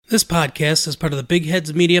This podcast is part of the Big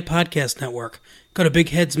Heads Media Podcast Network. Go to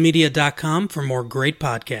bigheadsmedia.com for more great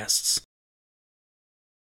podcasts.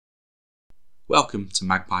 Welcome to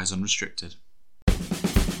Magpies Unrestricted.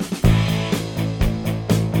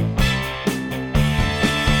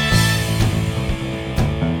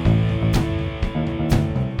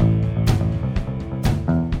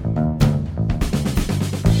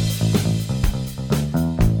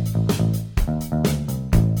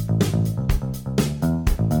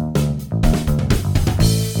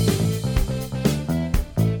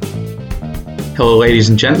 Hello ladies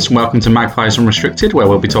and gents, and welcome to Magpies Unrestricted, where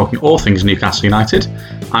we'll be talking all things Newcastle United.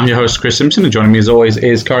 I'm your host Chris Simpson, and joining me as always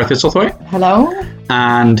is Cara Thistlethwaite. Hello.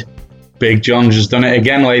 And Big John just done it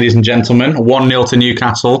again, ladies and gentlemen. 1-0 to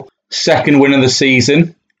Newcastle. Second win of the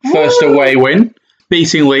season. First away win.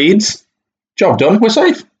 Beating Leeds. Job done, we're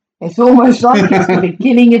safe. It's almost like it's the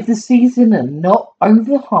beginning of the season and not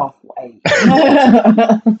over halfway.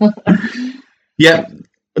 Yep.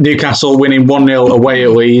 Newcastle winning 1-0 away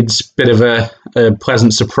at Leeds. Bit of a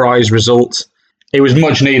pleasant surprise result. It was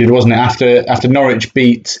much needed, wasn't it? After Norwich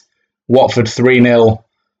beat Watford 3-0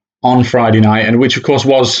 on Friday night, and which of course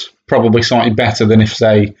was probably slightly better than if,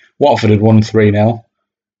 say, Watford had won 3-0.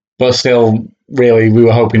 But still, really, we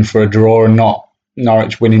were hoping for a draw and not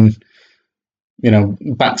Norwich winning,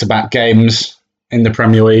 back-to-back games in the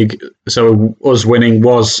Premier League. So us winning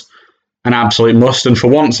was an absolute must, and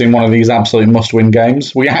for once in one of these absolute must-win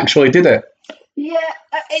games, we actually did it. Yeah,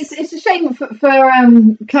 it's a shame for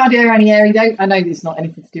Claudio Ranieri, though. I know there's not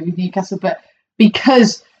anything to do with Newcastle, but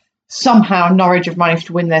because somehow Norwich have managed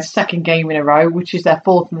to win their second game in a row, which is their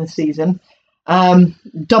fourth in the season,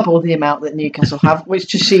 double the amount that Newcastle have, which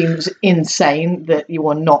just seems insane that you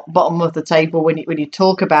are not bottom of the table when you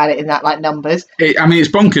talk about it in that numbers.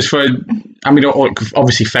 It's bonkers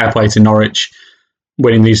obviously fair play to Norwich.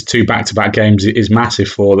 Winning these two back-to-back games is massive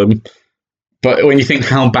for them. But when you think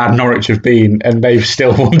how bad Norwich have been, and they've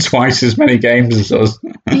still won twice as many games as us,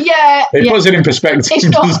 it puts it in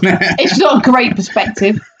perspective, doesn't it? It's not a great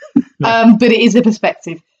perspective, but it is a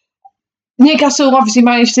perspective. Newcastle obviously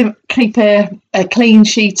managed to keep a clean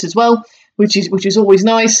sheet as well, which is always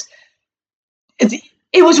nice.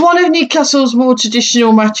 It was one of Newcastle's more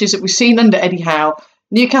traditional matches that we've seen under Eddie Howe.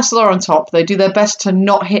 Newcastle are on top. They do their best to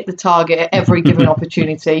not hit the target at every given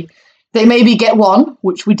opportunity. They maybe get one,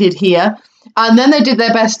 which we did here, and then they did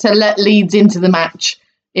their best to let Leeds into the match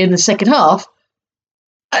in the second half.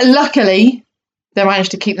 Luckily, they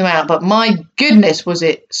managed to keep them out, but my goodness, was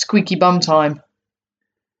it squeaky bum time.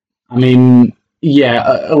 I mean,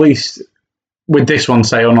 yeah, at least with this one,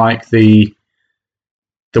 say, unlike the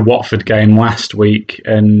Watford game last week,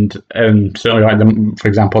 and certainly for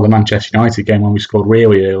example, the Manchester United game when we scored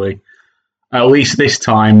really early, at least this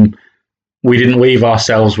time we didn't leave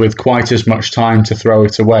ourselves with quite as much time to throw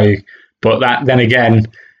it away. But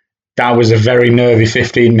that was a very nervy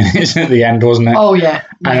 15 minutes at the end, wasn't it? Oh, yeah.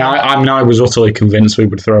 And I was utterly convinced we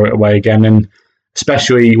would throw it away again, and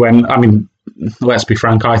especially when, let's be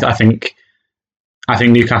frank, I think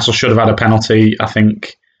Newcastle should have had a penalty. I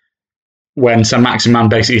think when Saint-Maximin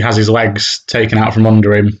basically has his legs taken out from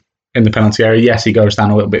under him in the penalty area, yes, he goes down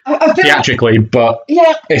a little bit theatrically, but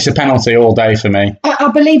it's a penalty all day for me. I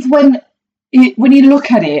believe when you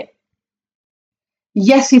look at it,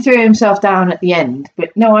 yes, he threw himself down at the end,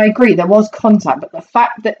 but no, I agree, there was contact, but the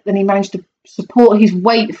fact that then he managed to support his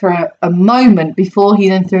weight for a moment before he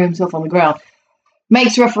then threw himself on the ground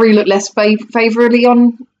makes the referee look less favourably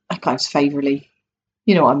favourably.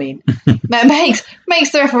 You know what I mean? makes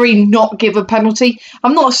the referee not give a penalty.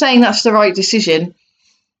 I'm not saying that's the right decision.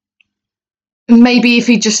 Maybe if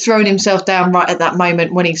he'd just thrown himself down right at that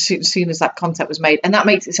moment as soon as that contact was made, and that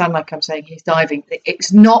makes it sound like I'm saying he's diving.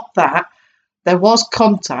 It's not that. There was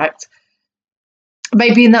contact.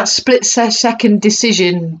 Maybe in that split-second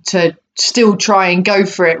decision to still try and go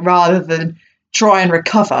for it rather than try and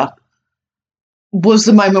recover was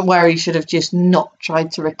the moment where he should have just not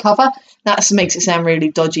tried to recover. That makes it sound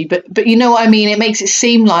really dodgy, but you know what I mean? It makes it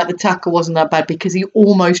seem like the tackle wasn't that bad because he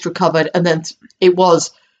almost recovered, and then it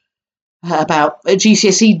was about a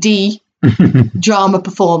GCSE D drama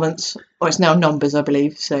performance, or it's now numbers, I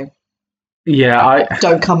believe. So yeah,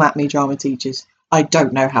 don't come at me, drama teachers. I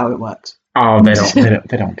don't know how it works. Oh, they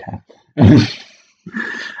don't care.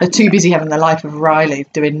 They're too busy having the life of Riley,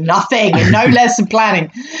 doing nothing and no lesson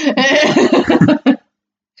planning.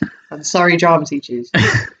 I'm sorry, drama teachers,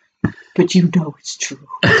 but you know it's true.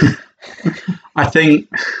 I think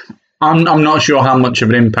I'm not sure how much of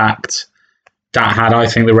an impact that had. I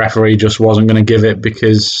think the referee just wasn't going to give it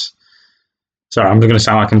because. Sorry, I'm going to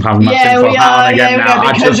sound like I'm having my tinfoil hat on again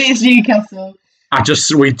now. Because it's Newcastle.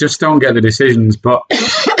 We just don't get the decisions, but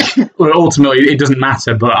ultimately it doesn't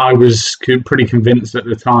matter, but I was pretty convinced at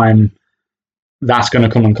the time that's going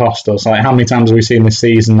to come and cost us. Like, how many times have we seen this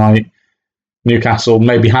season, like, Newcastle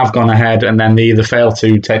maybe have gone ahead and then they either fail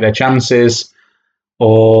to take their chances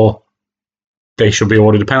or they should be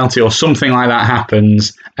awarded a penalty or something like that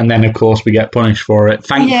happens, and then of course we get punished for it.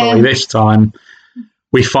 Thankfully this time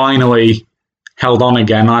we finally held on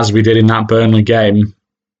again, as we did in that Burnley game,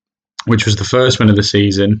 which was the first win of the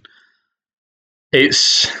season.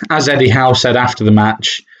 It's, as Eddie Howe said after the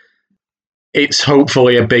match, it's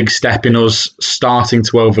hopefully a big step in us starting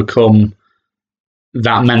to overcome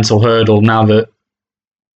that mental hurdle now that,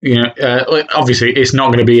 obviously it's not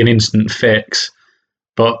going to be an instant fix,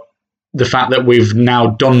 but the fact that we've now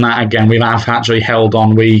done that again, we have actually held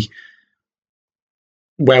on.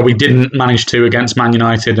 Where we didn't manage to against Man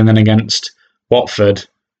United and then against Watford,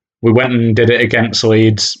 we went and did it against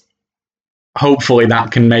Leeds. Hopefully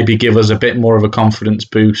that can maybe give us a bit more of a confidence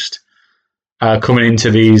boost coming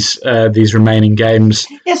into these remaining games.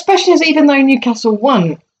 Yeah, especially as even though Newcastle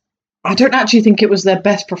won, I don't actually think it was their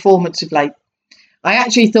best performance of late. I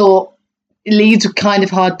actually thought Leeds were kind of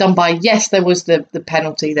hard done by. Yes, there was the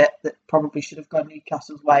penalty that probably should have gone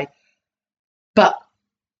Newcastle's way. But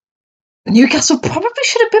Newcastle probably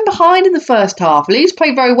should have been behind in the first half. Leeds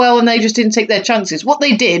played very well and they just didn't take their chances. What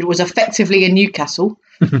they did was effectively a Newcastle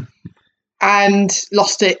and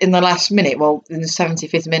lost it in the last minute, well, in the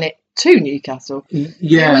 75th minute to Newcastle.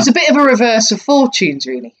 Yeah. It was a bit of a reverse of fortunes,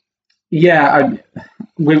 really. Yeah,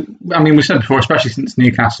 we've said before, especially since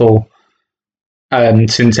Newcastle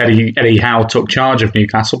and since Eddie Howe took charge of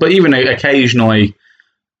Newcastle, but even occasionally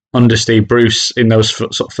under Steve Bruce in those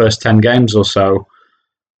first 10 games or so,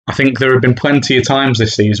 I think there have been plenty of times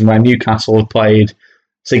this season where Newcastle have played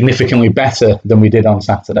significantly better than we did on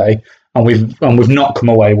Saturday, and we've not come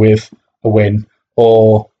away with a win,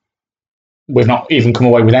 or we've not even come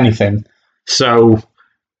away with anything. So,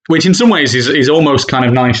 which in some ways is almost kind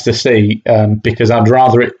of nice to see, because I'd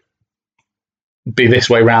rather it be this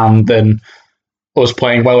way round than us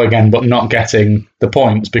playing well again but not getting the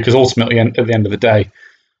points, because ultimately at the end of the day,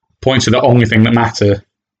 points are the only thing that matter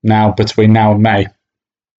now between now and May.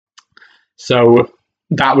 So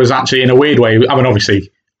that was actually, in a weird way, I mean,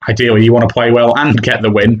 obviously, ideally you want to play well and get the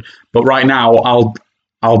win, but right now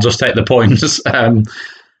I'll just take the points. And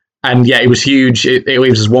yeah, it was huge. It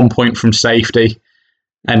leaves us 1 point from safety.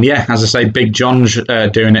 And yeah, as I say, Big John's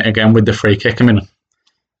doing it again with the free kick. I mean,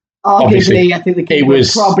 arguably, I think the keeper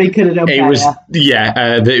probably could have done better.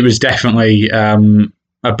 It was definitely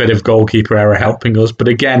a bit of goalkeeper error helping us. But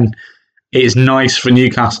again, it's nice for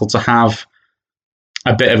Newcastle to have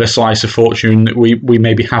a bit of a slice of fortune that we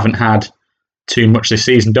maybe haven't had too much this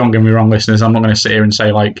season. Don't get me wrong, listeners. I'm not going to sit here and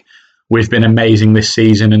say like we've been amazing this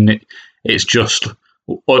season and it's just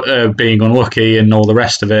being unlucky and all the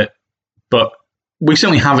rest of it. But we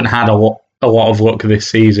certainly haven't had a lot of luck this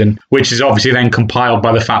season, which is obviously then compiled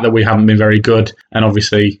by the fact that we haven't been very good. And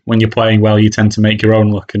obviously, when you're playing well, you tend to make your own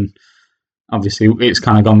luck. And obviously, it's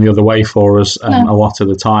kind of gone the other way for us a lot of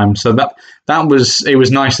the time. So it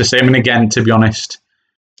was nice to see. I mean, again, to be honest,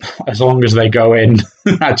 as long as they go in,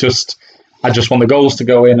 I just want the goals to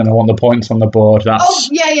go in and I want the points on the board. And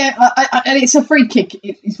it's a free kick.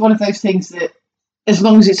 It's one of those things that, as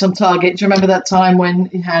long as it's on target. Do you remember that time when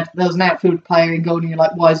there was an outfield player in goal and you're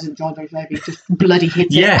like, why isn't John maybe just bloody hit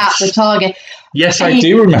it at the target? Yes, I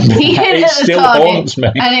do remember he that. Hit it it still haunts me.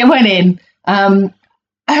 And it went in.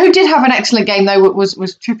 Who did have an excellent game, though, was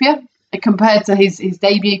Trippier. Compared to his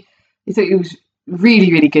debut, I thought he was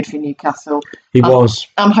really, really good for Newcastle. He was.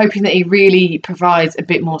 I'm hoping that he really provides a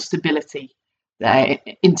bit more stability there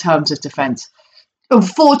in terms of defence.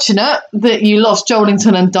 Unfortunate that you lost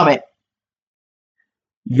Joelinton and Dummett.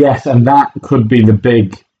 Yes, and that could be the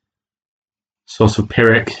big sort of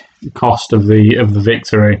Pyrrhic cost of the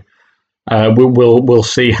victory. We'll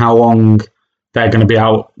see how long they're going to be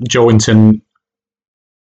out. Joelinton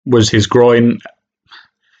was his groin.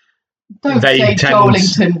 Don't say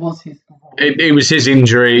Joelinton was his groin. It was his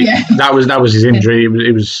injury. Yeah. That was his injury.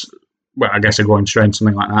 It was, well, I guess a groin strain,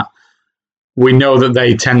 something like that. We know that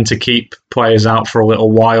they tend to keep players out for a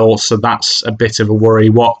little while, so that's a bit of a worry.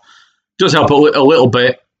 What does help a little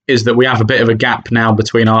bit is that we have a bit of a gap now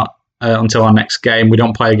between until our next game. We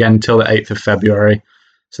don't play again until the 8th of February.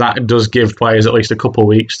 So that does give players at least a couple of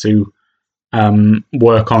weeks to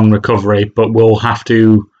work on recovery, but we'll have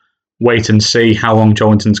to wait and see how long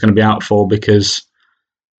Joelinton's going to be out for, because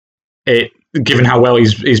given how well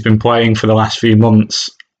he's been playing for the last few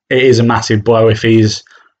months, it is a massive blow if he's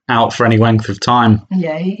out for any length of time.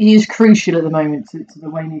 Yeah, he is crucial at the moment to the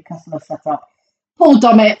way Newcastle are set up. Paul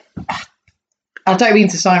Dummett, I don't mean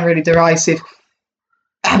to sound really derisive,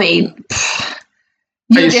 I mean,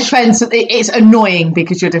 your defence, it's annoying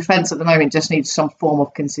because your defence at the moment just needs some form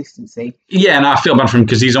of consistency. Yeah, and I feel bad for him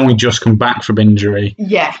because he's only just come back from injury.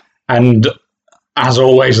 Yeah. And as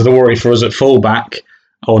always, the worry for us at fullback,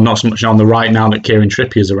 or not so much on the right now that Kieran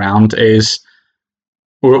Trippier's around, is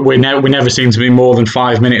we never seem to be more than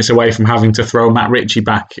 5 minutes away from having to throw Matt Ritchie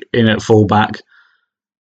back in at fullback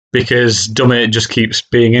because Dummett just keeps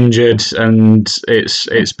being injured and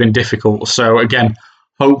it's been difficult. So again,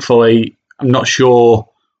 hopefully, I'm not sure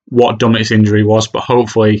what Dummett's injury was, but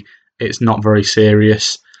hopefully it's not very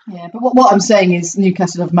serious. Yeah, but what I'm saying is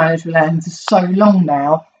Newcastle have managed with him for so long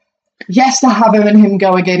now. Yes, to have him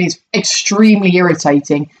go again is extremely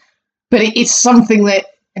irritating, but it's something that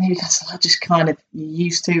Newcastle are just kind of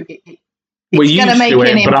used to. We're used to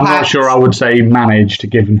it, but I'm not sure I would say managed,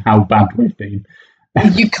 given how bad we've been.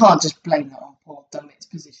 You can't just blame that on Paul Dummett's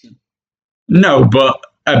position. No, but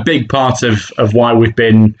a big part of why we've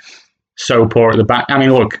been so poor at the back. I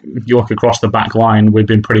mean, look, you look across the back line, we've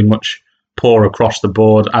been pretty much poor across the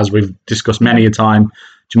board, as we've discussed many a time.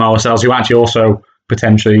 Jamal Lascelles, who actually also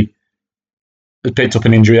potentially picked up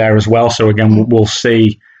an injury there as well. So again, we'll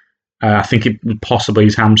see. I think it possibly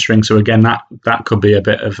his hamstring. So again, that could be a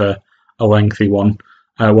bit of a lengthy one.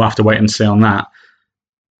 We'll have to wait and see on that.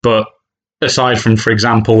 But aside from, for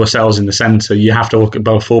example, Lascelles in the centre, you have to look at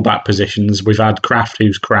both fullback positions. We've had Kraft,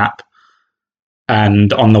 who's crap.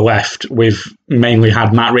 And on the left, we've mainly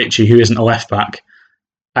had Matt Ritchie, who isn't a left back.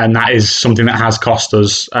 And that is something that has cost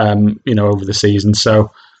us, over the season.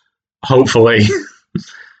 So hopefully...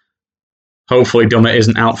 Hopefully Dummett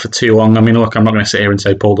isn't out for too long. I mean, look, I'm not going to sit here and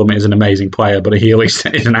say Paul Dummett is an amazing player, but he at least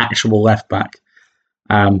is an actual left back.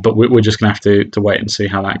 But we're just going to have to wait and see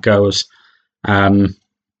how that goes. And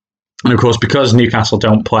of course, because Newcastle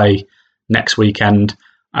don't play next weekend,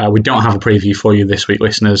 we don't have a preview for you this week,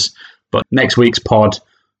 listeners. But next week's pod,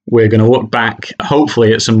 we're going to look back,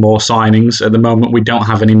 hopefully, at some more signings. At the moment, we don't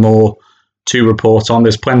have any more to report on.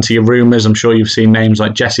 There's plenty of rumours. I'm sure you've seen names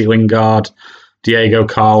like Jesse Lingard, Diego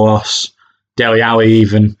Carlos, Dele Alli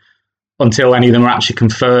even. Until any of them are actually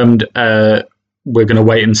confirmed, we're going to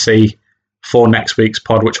wait and see for next week's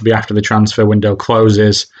pod, which will be after the transfer window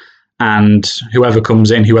closes. And whoever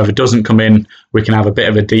comes in, whoever doesn't come in, we can have a bit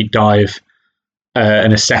of a deep dive,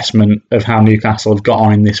 an assessment of how Newcastle have got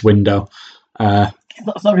on in this window. That's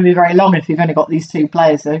not going to be very long if you've only got these two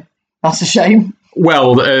players, though. That's a shame.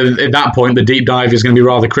 Well, at that point, the deep dive is going to be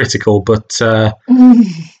rather critical, but...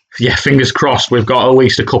 Yeah, fingers crossed we've got at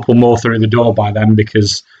least a couple more through the door by then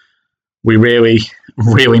because we really,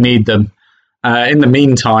 really need them. In the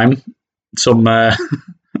meantime, some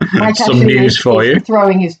news for you.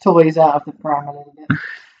 Throwing his toys out of the pram a little bit.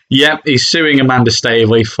 Yep, he's suing Amanda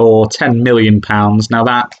Staveley for £10 million. Now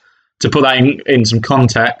that, to put that in some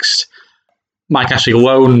context, Mike Ashley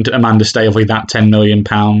loaned Amanda Staveley that £10 million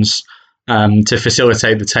to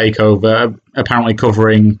facilitate the takeover, apparently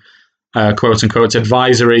covering... quote-unquote,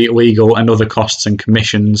 advisory, legal and other costs and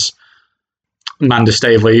commissions. Amanda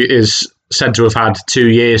Staveley is said to have had 2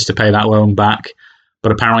 years to pay that loan back,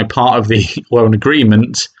 but apparently part of the loan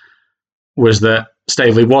agreement was that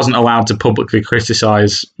Staveley wasn't allowed to publicly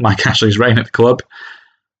criticise Mike Ashley's reign at the club.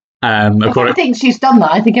 I don't think she's done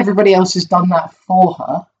that. I think everybody else has done that for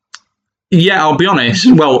her. Yeah, I'll be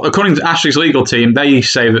honest. Well, according to Ashley's legal team, they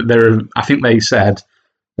say that they said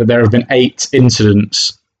that there have been 8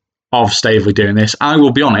 incidents of Staveley doing this. I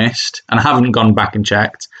will be honest, and I haven't gone back and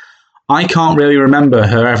checked, I can't really remember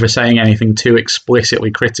her ever saying anything too explicitly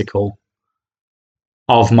critical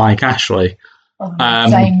of Mike Ashley.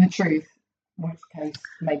 Saying the truth, in which case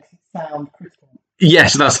makes it sound critical.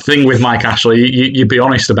 Yes, that's the thing with Mike Ashley. You be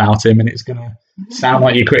honest about him and it's going to sound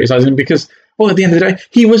like you're criticising him because, well, at the end of the day,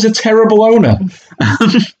 he was a terrible owner.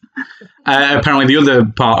 Apparently, the other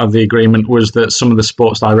part of the agreement was that some of the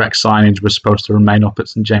Sports Direct signage was supposed to remain up at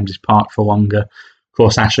St James's Park for longer. Of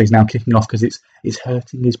course, Ashley's now kicking off because it's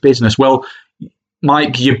hurting his business. Well,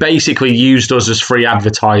 Mike, you basically used us as free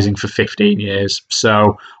advertising for 15 years,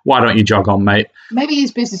 so why don't you jog on, mate? Maybe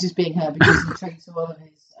his business is being hurt because he treats all of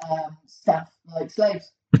his staff like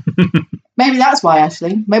slaves. Maybe that's why,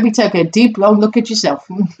 Ashley. Maybe take a deep, long look at yourself.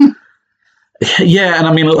 Yeah, and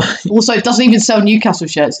I mean... Also, it doesn't even sell Newcastle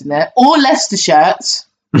shirts in there, or Leicester shirts.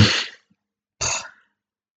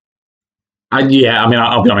 I'll be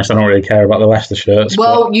honest, I don't really care about the Leicester shirts.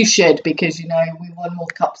 Well, but... you should, because, we won more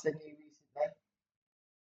cups than you recently.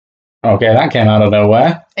 Okay, that came out of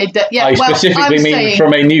nowhere. I specifically mean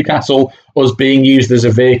from a Newcastle, us being used as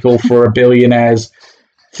a vehicle for a billionaire's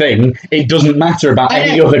thing. It doesn't matter about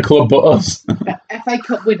any other club but us. FA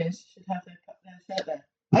Cup winners should have their shirt there.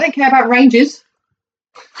 I don't care about Rangers.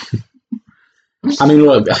 I mean,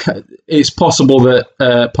 look, it's possible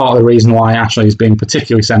that part of the reason why Ashley is being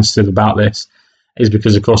particularly sensitive about this is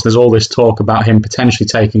because, of course, there's all this talk about him potentially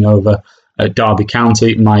taking over at Derby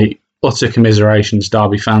County. My utter commiserations,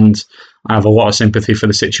 Derby fans. I have a lot of sympathy for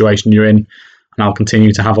the situation you're in, and I'll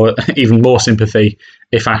continue to have even more sympathy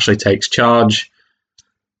if Ashley takes charge.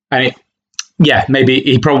 And maybe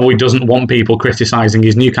he probably doesn't want people criticising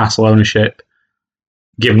his Newcastle ownership,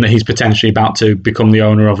 given that he's potentially about to become the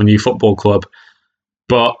owner of a new football club.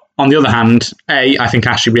 But on the other hand, I think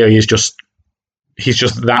Ashley really is he's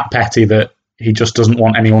just that petty that he just doesn't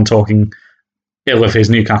want anyone talking ill of his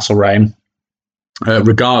Newcastle reign,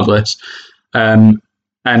 regardless.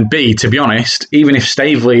 And B, to be honest, even if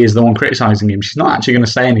Staveley is the one criticising him, she's not actually going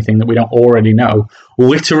to say anything that we don't already know.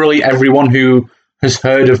 Literally everyone who has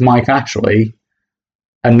heard of Mike Ashley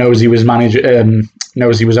and knows he was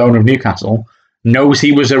knows he was owner of Newcastle, knows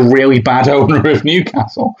he was a really bad owner of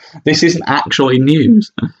Newcastle. This isn't actually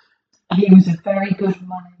news. He was a very good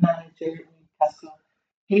money manager at Newcastle.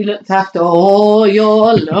 He looked after all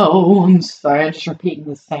your loans. Sorry, I'm just repeating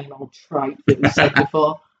the same old trope that we said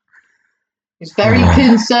before. He's very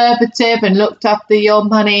conservative and looked after your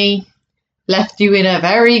money, left you in a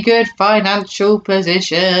very good financial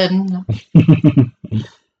position.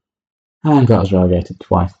 And got us relegated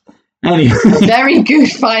twice. Anyway. Very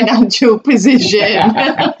good financial position.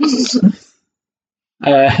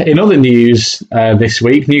 In other news this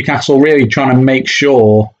week, Newcastle really trying to make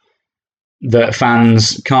sure that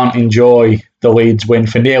fans can't enjoy the Leeds win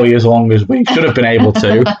for nearly as long as we should have been able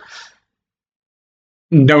to.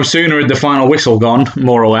 No sooner had the final whistle gone,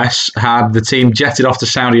 more or less, had the team jetted off to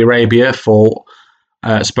Saudi Arabia for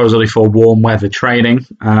supposedly for warm weather training.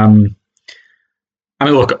 I mean,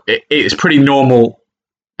 look, it's pretty normal.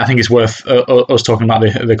 I think it's worth us talking about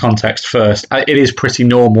the context first. It is pretty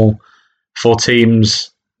normal for teams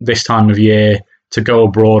this time of year to go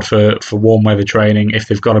abroad for warm weather training if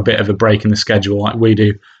they've got a bit of a break in the schedule like we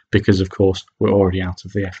do, because, of course, we're already out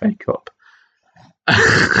of the FA Cup.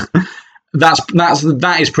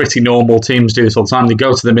 That is pretty normal. Teams do this all the time. They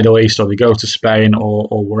go to the Middle East or they go to Spain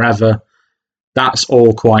or wherever. That's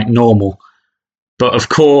all quite normal. But of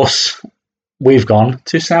course, we've gone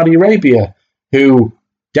to Saudi Arabia, who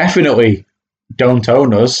definitely don't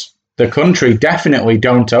own us. The country definitely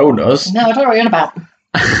don't own us. No, I don't know what you're on about.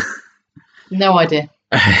 No idea.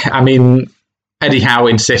 I mean, Eddie Howe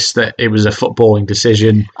insists that it was a footballing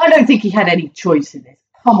decision. I don't think he had any choice in this.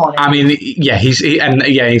 Come on. I mean, yeah, he's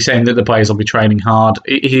saying that the players will be training hard.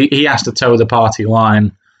 He has to toe the party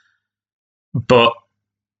line, but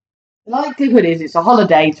the likelihood is it's a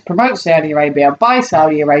holiday to promote Saudi Arabia by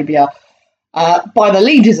Saudi Arabia, by the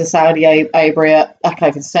leaders of Saudi Arabia. Okay,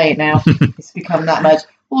 I can say it now. It's become that much.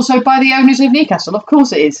 Also by the owners of Newcastle. Of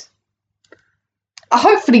course it is.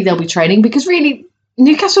 Hopefully they'll be training because really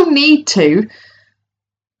Newcastle need to.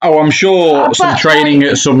 Oh, I'm sure some training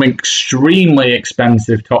at some extremely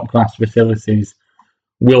expensive top-class facilities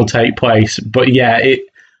will take place. But yeah,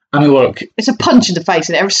 look... It's a punch in the face,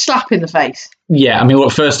 and a slap in the face. Yeah, I mean,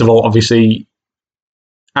 look, first of all, obviously,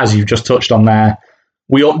 as you've just touched on there,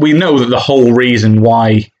 we know that the whole reason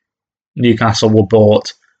why Newcastle were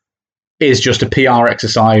bought is just a PR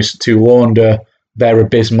exercise to launder their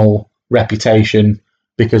abysmal reputation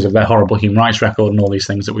because of their horrible human rights record and all these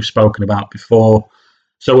things that we've spoken about before.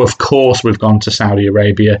 So, of course, we've gone to Saudi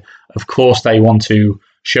Arabia. Of course, they want to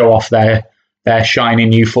show off their shiny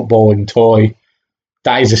new footballing toy.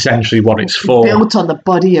 That is essentially what it's for. Built on the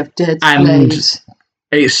body of dead slaves.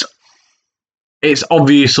 And it's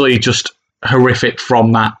obviously just horrific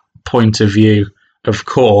from that point of view, of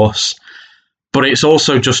course. But it's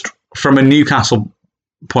also just, from a Newcastle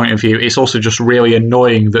point of view, it's also just really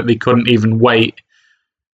annoying that they couldn't even wait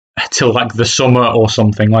till like the summer or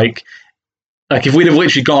something. Like if we'd have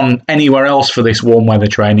literally gone anywhere else for this warm weather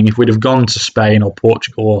training, if we'd have gone to Spain or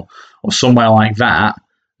Portugal or somewhere like that,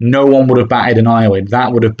 no one would have batted an eyelid.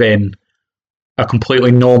 That would have been a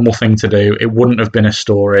completely normal thing to do. It wouldn't have been a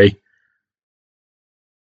story.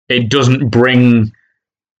 It doesn't bring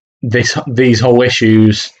these whole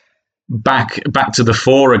issues back to the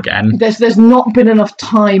fore again. There's not been enough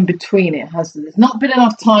time between it, has there? There's not been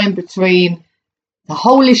enough time between the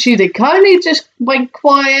whole issue that kind of just went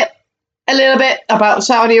quiet a little bit about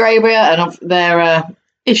Saudi Arabia and of their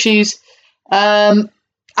issues.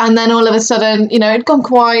 And then all of a sudden, it'd gone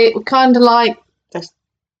quiet. We're kind of like just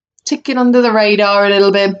ticking under the radar a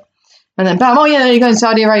little bit. And then, bam, oh yeah, you're going to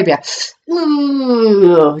Saudi Arabia.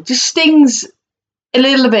 Ooh, just stings a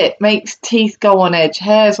little bit, makes teeth go on edge,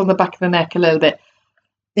 hairs on the back of the neck a little bit.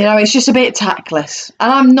 It's just a bit tactless.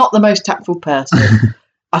 And I'm not the most tactful person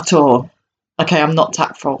at all. Okay, I'm not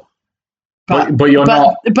tactful. But you're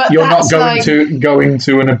not going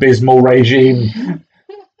to an abysmal regime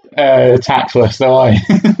tax list, though, are you?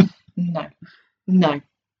 No.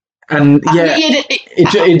 And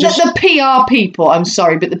the PR people, I'm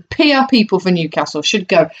sorry, but the PR people for Newcastle should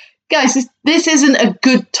go, guys, this isn't a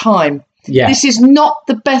good time. Yeah. This is not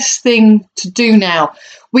the best thing to do now.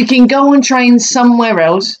 We can go and train somewhere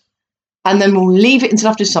else, and then we'll leave it until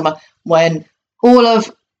after summer when all of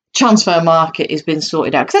transfer market has been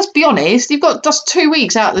sorted out. Because let's be honest, you've got just 2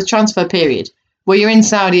 weeks out of the transfer period where you're in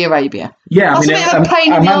Saudi Arabia. Yeah, that's a bit of a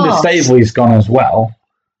pain in the Amanda arse. Staveley's gone as well.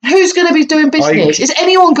 Who's going to be doing business? Is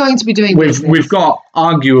anyone going to be doing business? We've got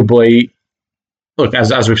arguably, look,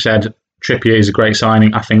 as we've said, Trippier is a great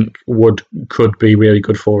signing. I think could be really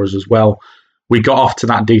good for us as well. We got off to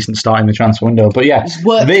that decent start in the transfer window, but yeah,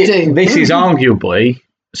 this is arguably,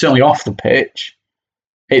 certainly off the pitch,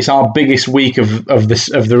 it's our biggest week of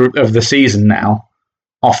the season now,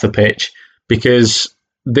 off the pitch, because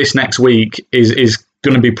this next week is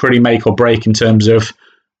going to be pretty make or break in terms of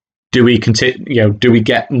do we continue, do we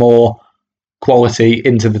get more quality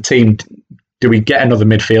into the team? Do we get another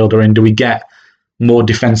midfielder in? Do we get more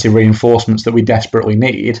defensive reinforcements that we desperately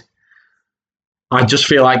need? I just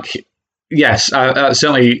feel like, yes,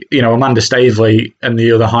 certainly, Amanda Staveley and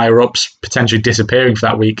the other higher ups potentially disappearing for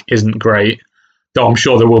that week isn't great. Though I'm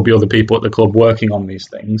sure there will be other people at the club working on these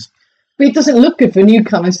things. But it doesn't look good for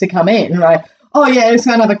newcomers to come in, right? Oh yeah, let's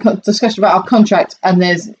have a discussion about our contract, and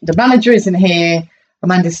there's the manager isn't here.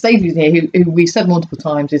 Amanda Staveley's here, who we've said multiple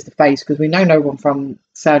times is the face, because we know no one from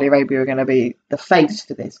Saudi Arabia are going to be the face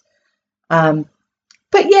for this. But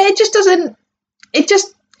yeah, it just doesn't.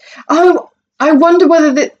 I wonder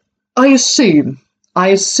whether that. I assume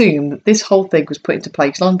that this whole thing was put into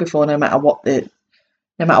place long before, no matter what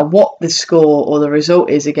the score or the result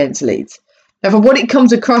is against Leeds. Now, for what it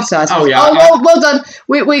comes across as, well done.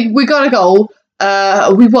 We got a goal.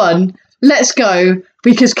 We won. Let's go,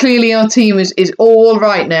 because clearly our team is all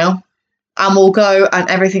right now, and we'll go and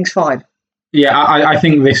everything's fine. Yeah, I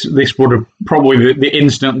think this would have probably the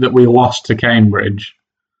instant that we lost to Cambridge,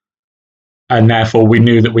 and therefore we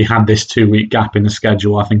knew that we had this 2 week gap in the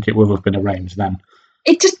schedule. I think it would have been arranged then.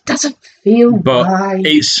 It just doesn't feel but right.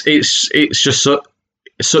 It's just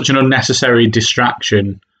such an unnecessary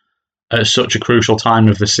distraction at such a crucial time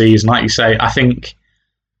of the season. Like you say, I think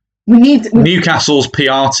Newcastle's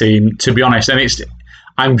PR team, to be honest, and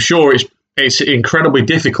I'm sure it's incredibly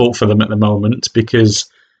difficult for them at the moment because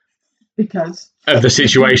of the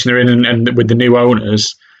situation they're in and with the new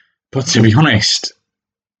owners. But to be honest,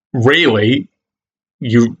 really,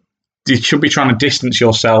 you should be trying to distance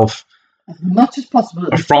yourself as much as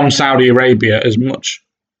possible from Saudi Arabia as much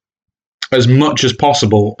as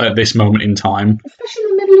possible at this moment in time. Especially in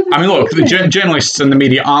the middle of the look, the journalists and the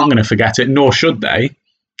media aren't going to forget it, nor should they.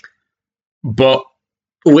 But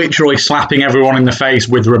literally slapping everyone in the face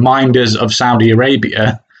with reminders of Saudi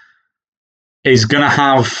Arabia is going to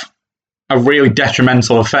have a really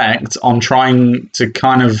detrimental effect on trying to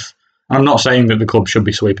kind of... I'm not saying that the club should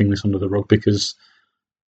be sweeping this under the rug, because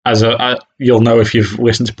you'll know if you've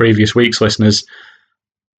listened to previous weeks, listeners,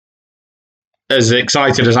 as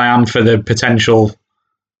excited as I am for the potential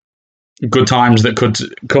good times that could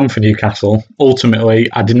come for Newcastle, ultimately,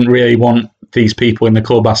 I didn't really want these people in the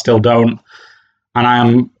club. I still don't. And I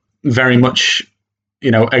am very much,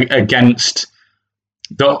 against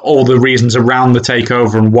all the reasons around the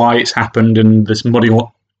takeover and why it's happened, and this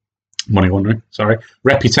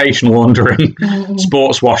reputation laundering,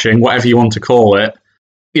 sports washing, whatever you want to call it.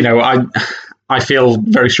 I feel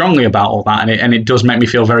very strongly about all that, and it does make me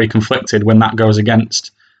feel very conflicted when that goes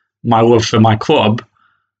against my love for my club.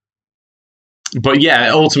 But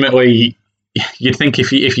yeah, ultimately, you'd think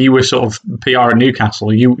if you were sort of PR at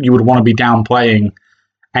Newcastle, you would want to be downplaying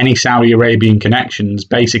any Saudi Arabian connections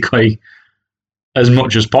basically as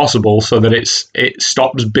much as possible, so that it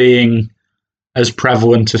stops being as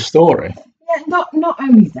prevalent a story. Yeah, not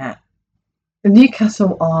only that,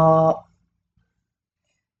 Newcastle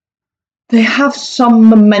they have some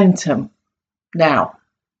momentum now.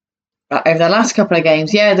 Over the last couple of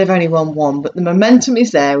games, yeah, they've only won one, but the momentum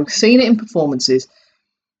is there. We've seen it in performances.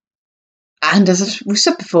 And as we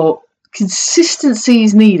said before, consistency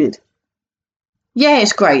is needed. Yeah,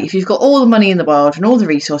 it's great. If you've got all the money in the world and all the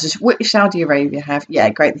resources, which Saudi Arabia have, yeah,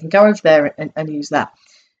 great. They can go over there and use that.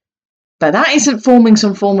 But that isn't forming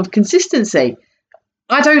some form of consistency.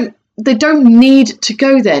 They don't need to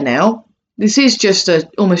go there now. This is just a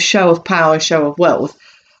almost show of power, show of wealth.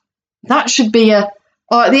 That should be at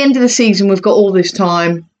the end of the season, we've got all this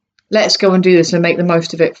time. Let's go and do this and make the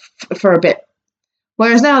most of it for a bit.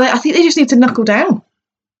 Whereas now, I think they just need to knuckle down.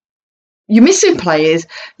 you're missing players,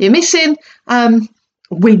 you're missing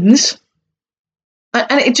wins,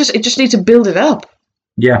 and it just needs to build it up.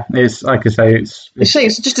 Yeah, it's like I say, it's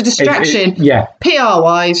just a distraction. PR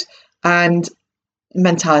wise and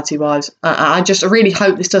mentality wise. I really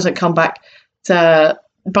hope this doesn't come back to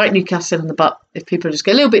bite Newcastle in the butt if people just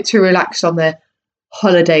get a little bit too relaxed on their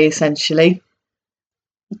holiday, essentially,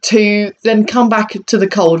 to then come back to the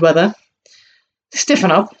cold weather,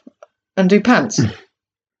 stiffen up, and do pants.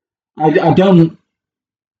 I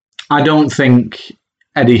don't think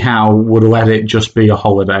Eddie Howe would let it just be a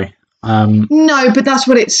holiday. No, but that's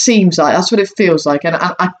what it seems like. That's what it feels like, and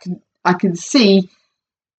I can see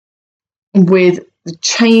with the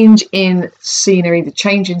change in scenery, the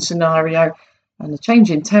change in scenario, and the change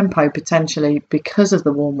in tempo potentially because of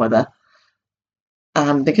the warm weather,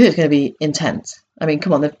 because it's going to be intense. I mean,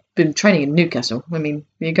 come on, they've been training in Newcastle. I mean,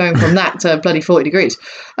 you're going from that to bloody 40 degrees.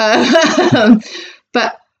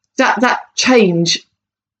 But that change,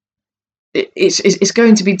 it's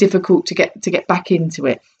going to be difficult to get back into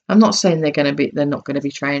it. I'm not saying they're not going to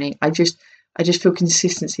be training. I just feel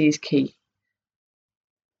consistency is key.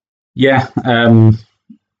 Yeah.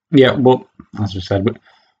 Well, as we said,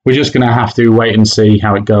 we're just going to have to wait and see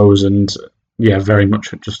how it goes, and very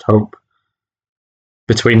much just hope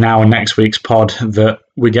between now and next week's pod that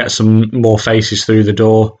we get some more faces through the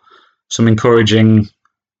door, some encouraging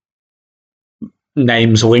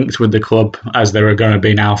names linked with the club, as there are going to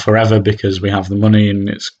be now forever because we have the money and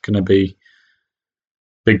it's going to be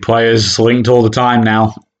big players linked all the time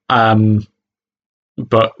now.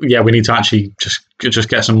 But we need to actually just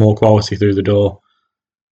get some more quality through the door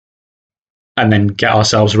and then get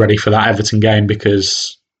ourselves ready for that Everton game,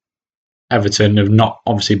 because Everton have not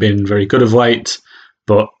obviously been very good of late,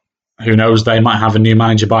 but who knows, they might have a new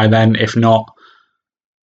manager by then. If not,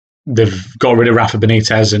 they've got rid of Rafa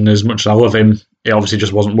Benitez, and as much as I love him, it obviously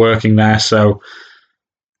just wasn't working there. So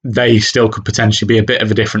they still could potentially be a bit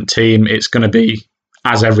of a different team. It's going to be,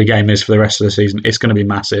 as every game is for the rest of the season, it's going to be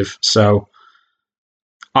massive. So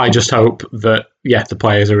I just hope that, the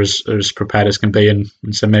players are as prepared as can be, and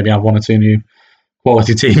so maybe have one or two new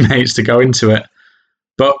quality teammates to go into it.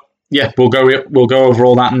 But we'll go over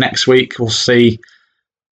all that next week. We'll see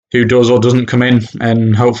who does or doesn't come in,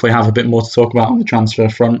 and hopefully have a bit more to talk about on the transfer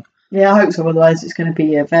front. Yeah, I hope so. Otherwise, it's going to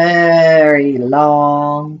be a very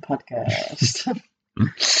long podcast.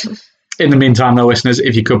 In the meantime, though, listeners,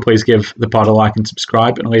 if you could please give the pod a like and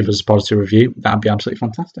subscribe and leave us a positive review, that'd be absolutely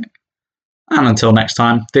fantastic. And until next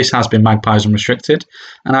time, this has been Magpies Unrestricted,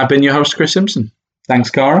 and I've been your host, Chris Simpson. Thanks,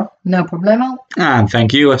 Cara. No problemo. And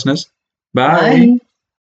thank you, listeners. Bye. Bye.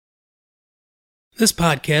 This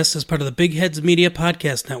podcast is part of the Big Heads Media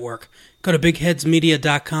Podcast Network. Go to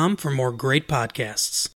bigheadsmedia.com for more great podcasts.